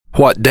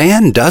What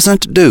Dan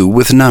doesn't do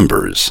with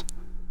numbers.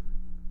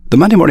 The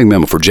Monday Morning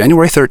Memo for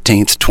January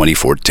 13th,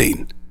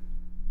 2014.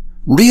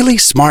 Really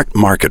smart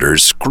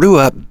marketers screw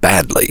up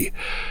badly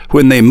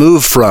when they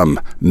move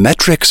from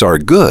metrics are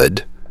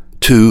good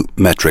to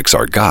metrics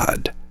are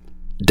God.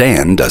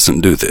 Dan doesn't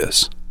do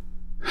this.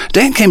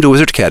 Dan came to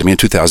Wizard Academy in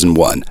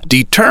 2001,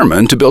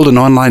 determined to build an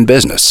online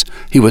business.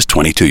 He was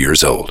 22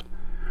 years old.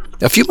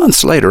 A few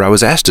months later, I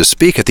was asked to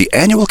speak at the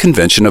annual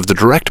convention of the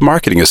Direct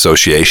Marketing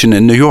Association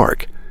in New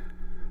York.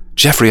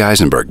 Jeffrey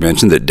Eisenberg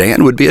mentioned that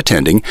Dan would be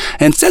attending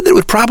and said that it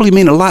would probably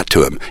mean a lot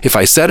to him if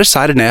I set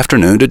aside an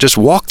afternoon to just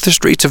walk the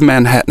streets of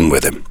Manhattan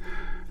with him.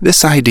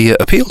 This idea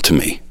appealed to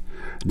me.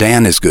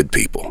 Dan is good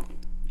people.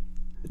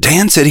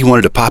 Dan said he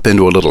wanted to pop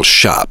into a little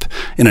shop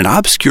in an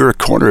obscure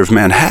corner of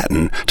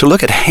Manhattan to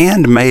look at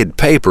handmade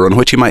paper on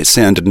which he might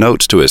send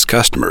notes to his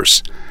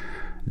customers.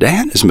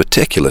 Dan is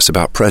meticulous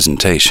about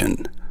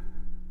presentation.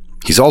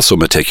 He's also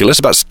meticulous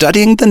about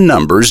studying the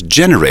numbers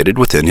generated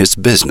within his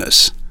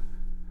business.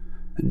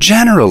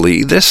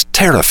 Generally, this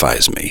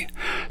terrifies me,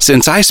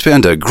 since I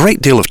spend a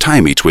great deal of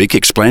time each week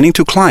explaining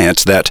to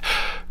clients that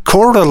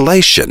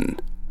correlation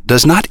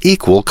does not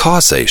equal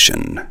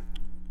causation.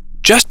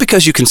 Just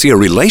because you can see a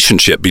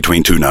relationship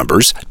between two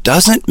numbers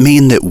doesn't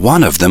mean that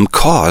one of them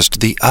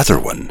caused the other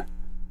one.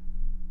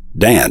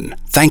 Dan,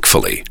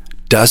 thankfully,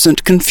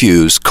 doesn't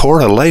confuse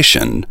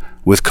correlation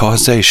with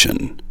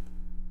causation.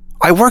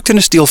 I worked in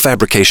a steel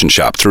fabrication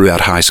shop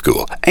throughout high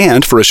school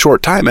and for a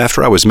short time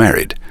after I was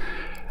married.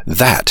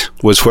 That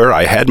was where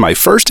I had my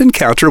first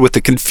encounter with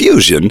the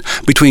confusion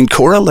between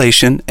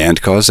correlation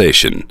and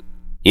causation.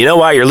 You know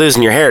why you're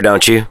losing your hair,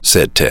 don't you?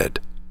 Said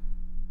Ted.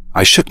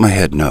 I shook my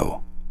head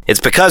no. It's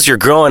because you're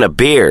growing a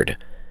beard.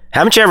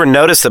 Haven't you ever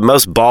noticed that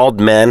most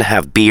bald men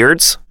have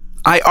beards?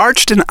 I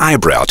arched an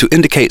eyebrow to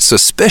indicate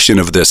suspicion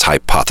of this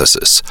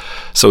hypothesis,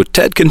 so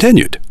Ted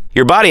continued.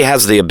 Your body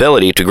has the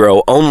ability to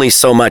grow only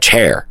so much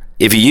hair.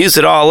 If you use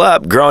it all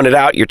up, growing it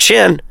out your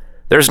chin,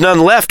 there's none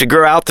left to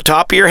grow out the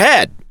top of your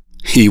head.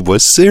 He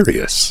was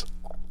serious.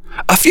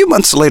 A few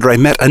months later, I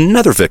met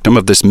another victim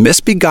of this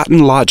misbegotten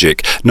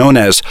logic known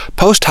as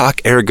post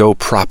hoc ergo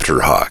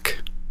propter hoc.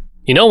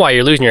 You know why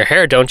you're losing your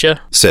hair, don't you?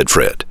 Said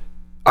Fred.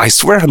 I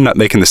swear I'm not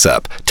making this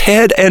up.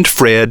 Ted and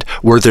Fred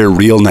were their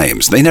real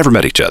names. They never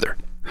met each other.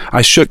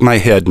 I shook my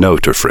head no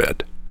to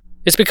Fred.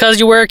 It's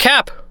because you wear a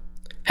cap.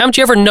 Haven't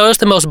you ever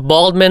noticed that most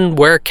bald men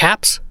wear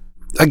caps?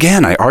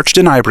 Again, I arched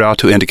an eyebrow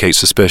to indicate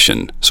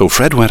suspicion, so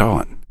Fred went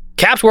on.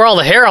 Caps wear all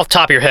the hair off the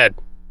top of your head.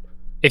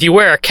 If you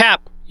wear a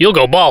cap, you'll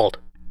go bald.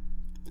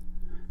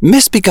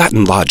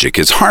 Misbegotten logic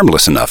is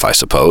harmless enough, I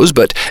suppose,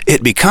 but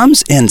it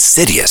becomes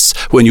insidious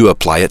when you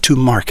apply it to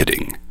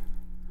marketing.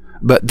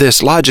 But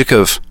this logic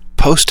of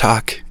post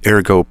hoc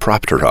ergo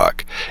propter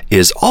hoc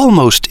is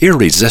almost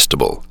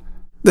irresistible.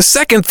 The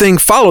second thing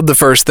followed the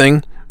first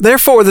thing,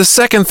 therefore the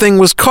second thing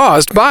was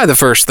caused by the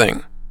first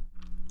thing.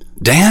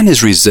 Dan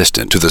is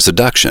resistant to the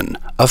seduction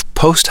of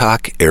post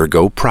hoc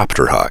ergo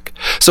propter hoc,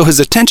 so his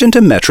attention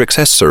to metrics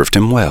has served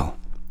him well.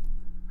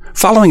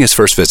 Following his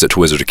first visit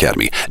to Wizard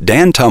Academy,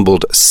 Dan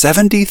tumbled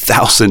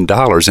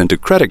 $70,000 into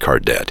credit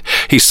card debt.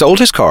 He sold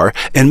his car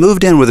and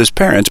moved in with his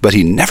parents, but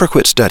he never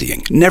quit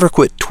studying, never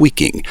quit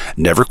tweaking,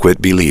 never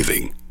quit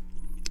believing.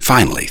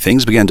 Finally,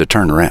 things began to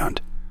turn around.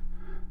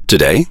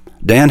 Today,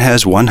 Dan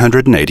has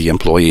 180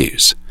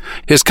 employees.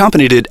 His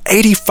company did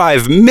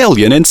 $85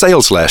 million in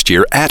sales last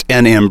year at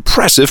an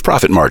impressive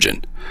profit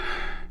margin.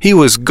 He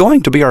was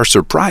going to be our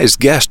surprise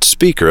guest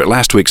speaker at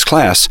last week's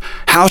class,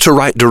 How to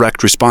Write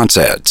Direct Response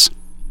Ads.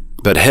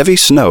 But heavy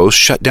snow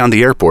shut down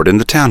the airport in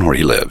the town where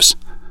he lives.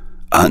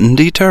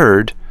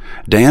 Undeterred,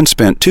 Dan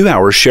spent 2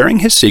 hours sharing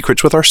his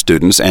secrets with our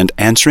students and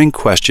answering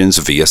questions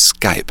via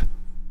Skype.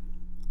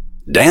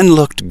 Dan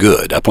looked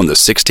good up on the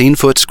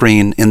 16-foot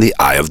screen in the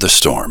eye of the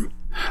storm.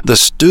 The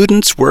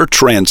students were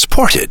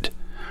transported.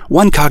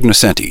 One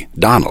cognoscenti,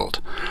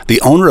 Donald,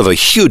 the owner of a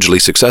hugely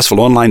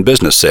successful online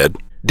business, said,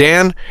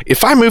 Dan,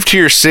 if I move to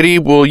your city,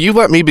 will you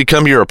let me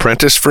become your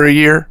apprentice for a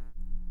year?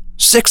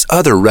 6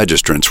 other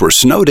registrants were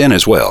snowed in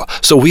as well,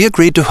 so we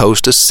agreed to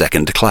host a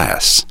second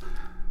class.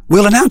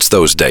 We'll announce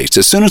those dates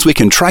as soon as we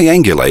can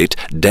triangulate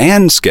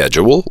Dan's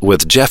schedule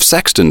with Jeff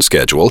Sexton's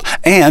schedule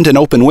and an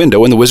open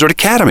window in the Wizard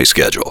Academy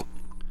schedule.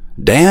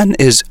 Dan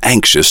is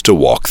anxious to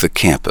walk the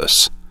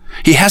campus.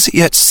 He hasn't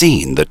yet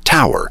seen the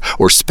Tower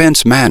or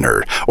Spence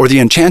Manor or the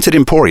Enchanted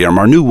Emporium,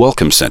 our new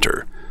welcome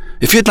center.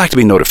 If you'd like to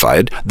be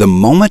notified the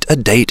moment a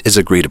date is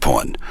agreed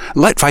upon,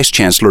 let Vice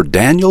Chancellor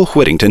Daniel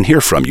Whittington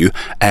hear from you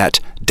at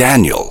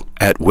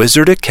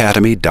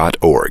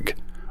daniel@wizardacademy.org.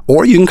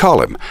 Or you can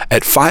call him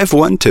at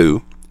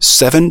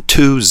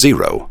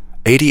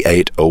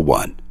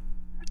 512-720-8801.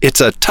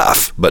 It's a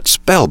tough but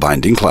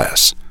spellbinding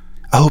class.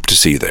 I hope to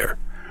see you there.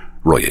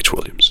 Roy H.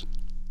 Williams.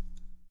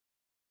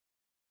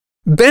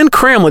 Ben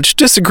Kramlich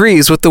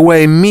disagrees with the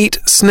way meat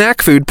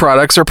snack food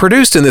products are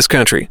produced in this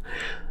country.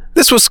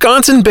 This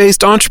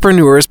Wisconsin-based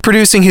entrepreneur is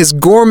producing his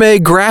gourmet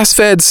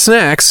grass-fed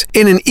snacks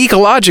in an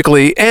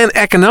ecologically and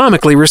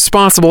economically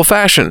responsible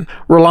fashion,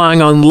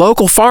 relying on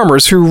local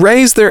farmers who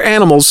raise their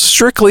animals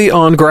strictly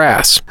on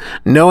grass.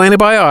 No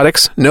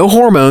antibiotics, no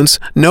hormones,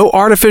 no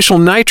artificial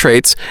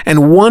nitrates, and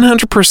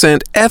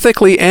 100%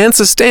 ethically and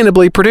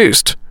sustainably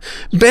produced.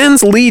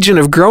 Ben's legion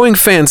of growing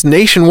fans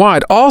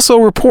nationwide also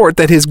report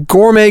that his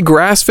gourmet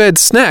grass-fed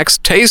snacks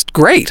taste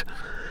great.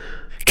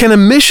 Can a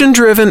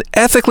mission-driven,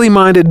 ethically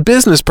minded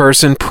business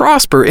person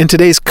prosper in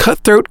today's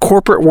cutthroat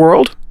corporate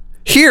world?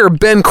 Hear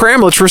Ben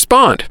Kramlich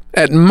respond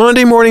at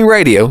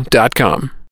MondayMorningRadio.com.